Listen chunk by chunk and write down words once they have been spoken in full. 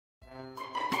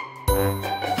Hey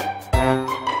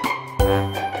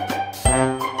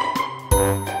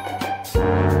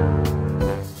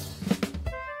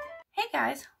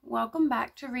guys, welcome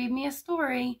back to Read Me a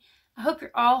Story. I hope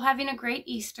you're all having a great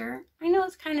Easter. I know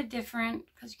it's kind of different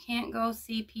because you can't go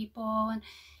see people and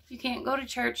you can't go to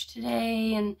church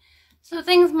today, and so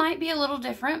things might be a little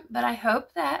different, but I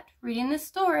hope that reading this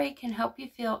story can help you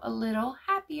feel a little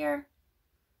happier.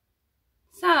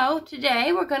 So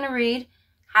today we're going to read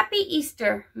Happy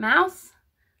Easter, Mouse.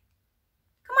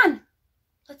 Come on,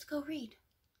 let's go read.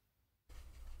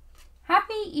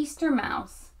 Happy Easter,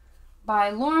 Mouse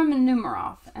by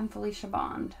Numeroff and Felicia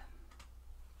Bond.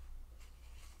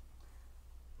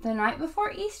 The night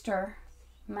before Easter,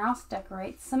 Mouse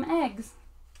decorates some eggs.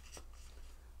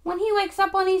 When he wakes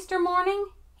up on Easter morning,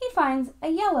 he finds a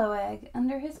yellow egg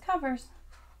under his covers.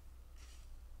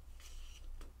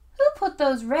 Who put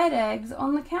those red eggs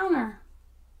on the counter?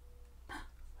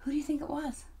 Who do you think it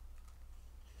was?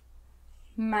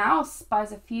 Mouse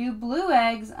spies a few blue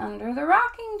eggs under the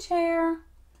rocking chair.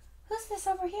 Who's this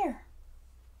over here?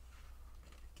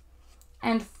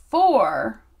 And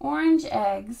 4 orange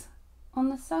eggs on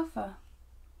the sofa.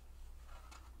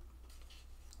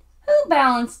 Who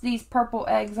balanced these purple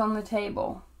eggs on the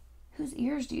table? Whose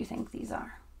ears do you think these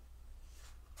are?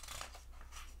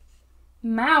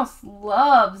 Mouse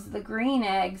loves the green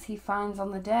eggs he finds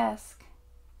on the desk.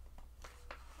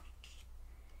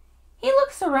 He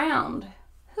looks around.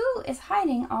 Who is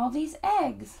hiding all these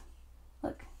eggs?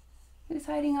 Look, who's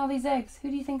hiding all these eggs?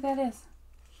 Who do you think that is?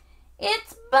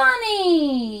 It's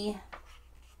Bunny!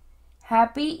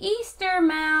 Happy Easter,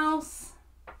 Mouse!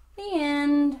 The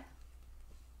end.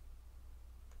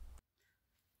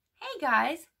 Hey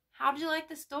guys, how did you like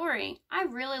the story? I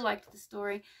really liked the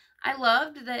story. I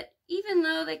loved that even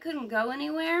though they couldn't go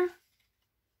anywhere,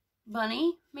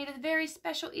 Bunny made a very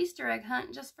special Easter egg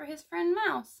hunt just for his friend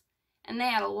Mouse. And they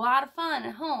had a lot of fun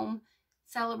at home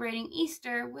celebrating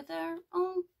Easter with their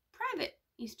own private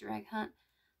Easter egg hunt.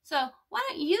 So why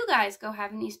don't you guys go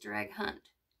have an Easter egg hunt?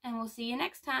 And we'll see you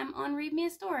next time on Read Me a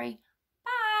Story.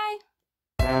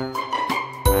 Bye!